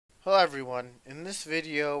Hello everyone, in this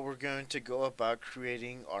video we're going to go about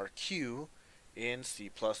creating our queue in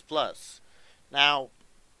C++. Now,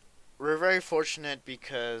 we're very fortunate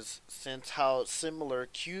because since how similar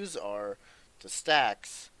queues are to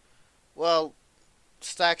stacks, well,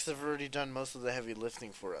 stacks have already done most of the heavy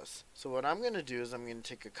lifting for us. So what I'm going to do is I'm going to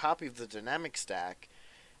take a copy of the dynamic stack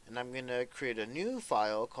and I'm going to create a new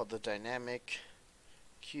file called the dynamic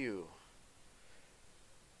queue.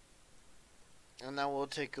 And now we'll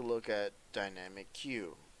take a look at dynamic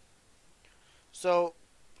queue. So,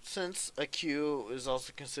 since a queue is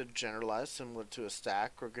also considered generalized, similar to a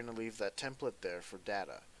stack, we're going to leave that template there for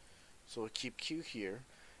data. So we'll keep queue here.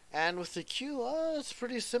 And with the queue, it's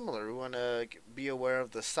pretty similar. We want to be aware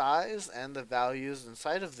of the size and the values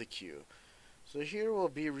inside of the queue. So here we'll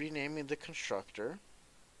be renaming the constructor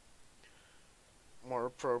more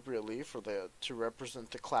appropriately to represent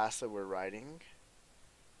the class that we're writing.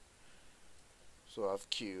 So I'll have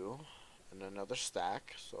queue and another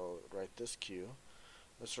stack. So I'll write this queue.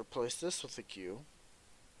 Let's replace this with a queue.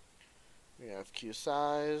 We have queue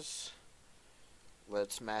size.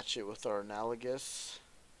 Let's match it with our analogous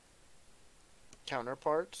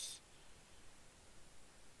counterparts.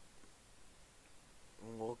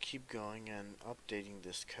 And we'll keep going and updating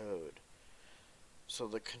this code. So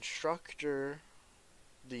the constructor,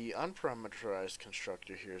 the unparameterized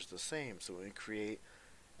constructor here is the same. So when we create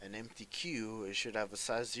an empty queue, it should have a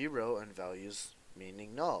size 0 and values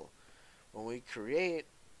meaning null. When we create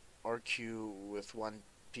our queue with one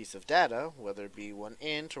piece of data, whether it be one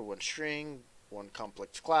int or one string, one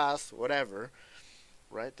complex class, whatever,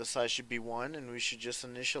 right? The size should be 1 and we should just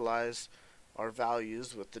initialize our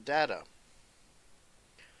values with the data.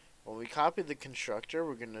 When we copy the constructor,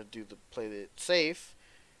 we're going to play it safe,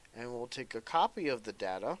 and we'll take a copy of the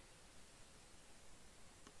data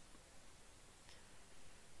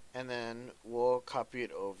and then we'll copy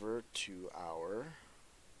it over to our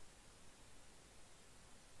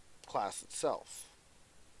class itself.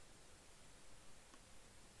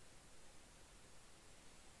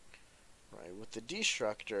 Right, with the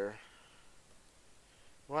destructor,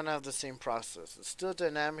 we want to have the same process. It's still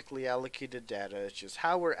dynamically allocated data, it's just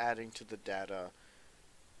how we're adding to the data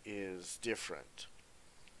is different.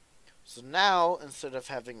 So now, instead of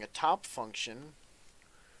having a top function,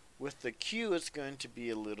 with the queue it's going to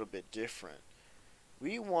be a little bit different.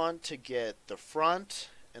 We want to get the front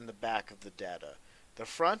and the back of the data. The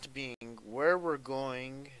front being where we're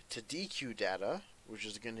going to dequeue data, which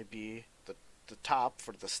is going to be the top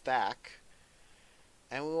for the stack.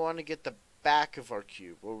 And we want to get the back of our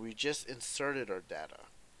queue, where we just inserted our data.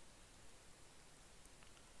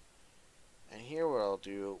 And here what I'll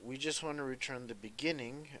do, we just want to return the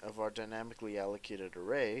beginning of our dynamically allocated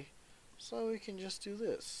array, so we can just do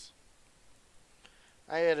this.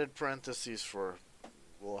 I added parentheses for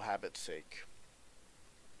little habit's sake.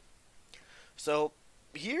 So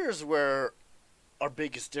here's where our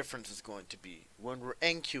biggest difference is going to be when we're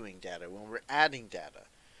enqueuing data, when we're adding data.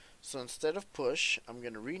 So instead of push, I'm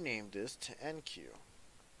going to rename this to enqueue.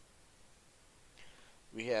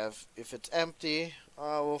 We have, if it's empty,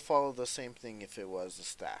 we'll follow the same thing if it was a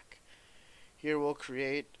stack. Here we'll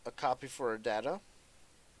create a copy for our data.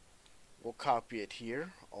 We'll copy it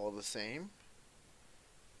here, all the same.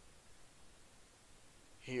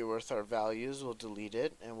 Here with our values, we'll delete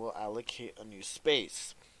it and we'll allocate a new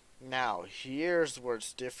space. Now, here's where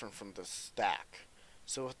it's different from the stack.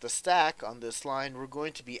 So with the stack on this line, we're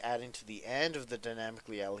going to be adding to the end of the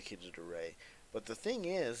dynamically allocated array. But the thing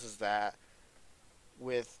is that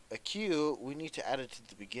with a queue, we need to add it to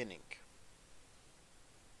the beginning.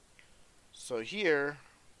 So here,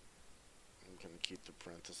 I'm going to keep the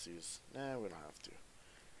parentheses. Nah, we don't have to.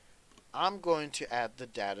 I'm going to add the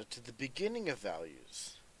data to the beginning of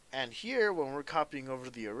values. And here, when we're copying over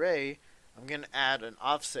the array, I'm going to add an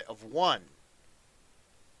offset of 1.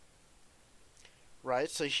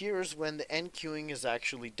 Right, so here's when the enqueuing is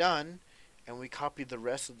actually done, and we copy the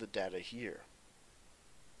rest of the data here.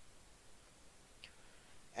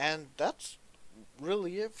 And that's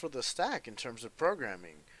really it for the stack in terms of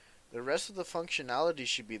programming. The rest of the functionality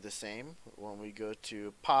should be the same. When we go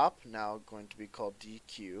to pop, now going to be called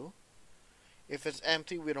dequeue. If it's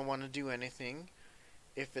empty, we don't want to do anything.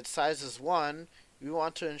 If its size is 1, we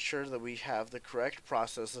want to ensure that we have the correct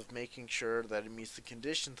process of making sure that it meets the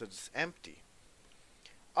conditions that it's empty.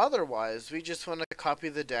 Otherwise, we just want to copy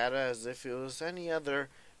the data as if it was any other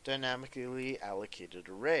dynamically allocated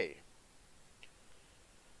array.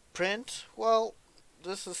 Print, well,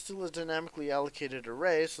 this is still a dynamically allocated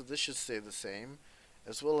array, so this should stay the same,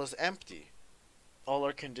 as well as empty. All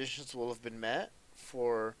our conditions will have been met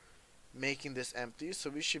for making this empty, so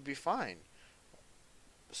we should be fine.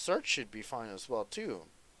 search should be fine as well too.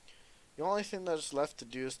 The only thing that's left to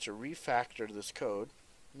do is to refactor this code,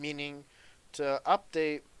 meaning to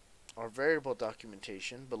update our variable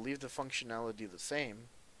documentation but leave the functionality the same,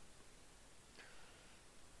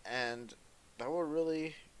 and that will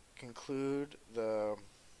really conclude the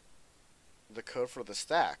code for the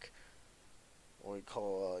stack. What we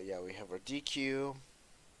call we have our DQ.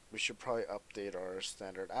 We should probably update our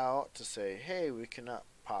standard out to say, hey, we cannot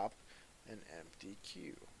pop an empty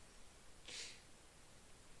queue.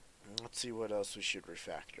 Let's see what else we should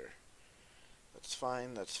refactor. That's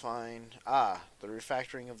fine, that's fine. The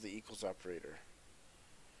refactoring of the equals operator.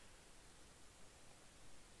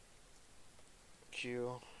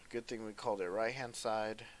 Q, good thing we called it right hand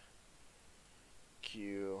side.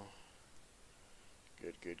 Q,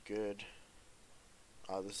 good.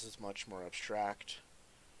 This is much more abstract.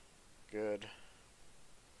 Good.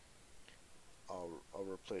 I'll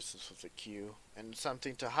replace this with a Q. And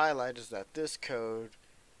something to highlight is that this code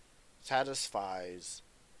satisfies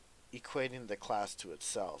equating the class to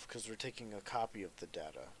itself, because we're taking a copy of the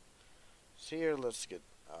data. So here, let's get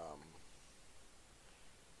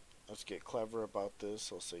clever about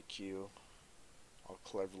this. I'll say Q. I'll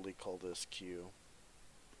cleverly call this Q.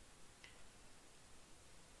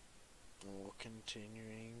 And we'll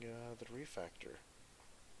continuing the refactor.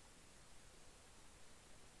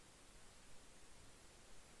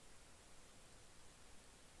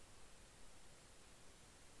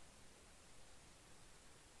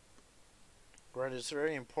 Right, it's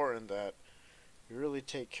very important that we really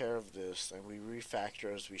take care of this and we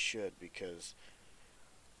refactor as we should, because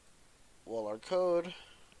while our code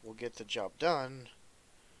will get the job done,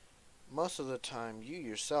 most of the time you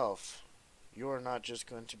yourself, you are not just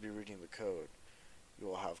going to be reading the code. You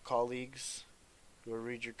will have colleagues who will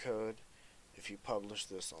read your code. If you publish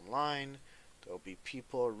this online, there will be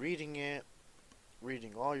people reading it,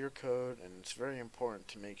 reading all your code, and it's very important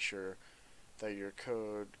to make sure that your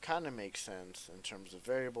code kind of makes sense in terms of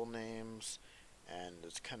variable names and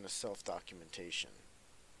it's kind of self-documentation.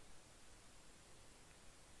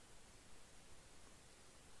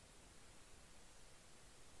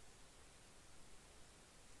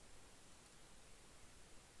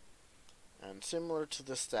 And similar to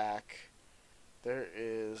the stack,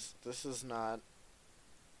 this is not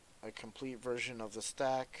a complete version of the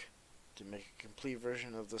stack. To make a complete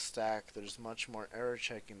version of the stack, there's much more error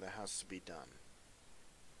checking that has to be done.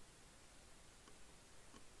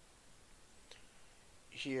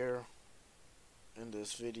 Here in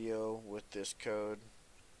this video with this code,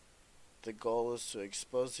 the goal is to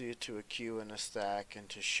expose you to a queue and a stack and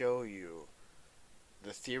to show you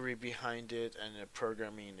the theory behind it and a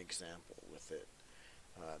programming example with it.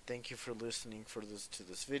 Thank you for listening to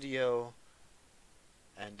this video,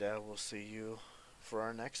 and we'll see you for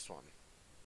our next one.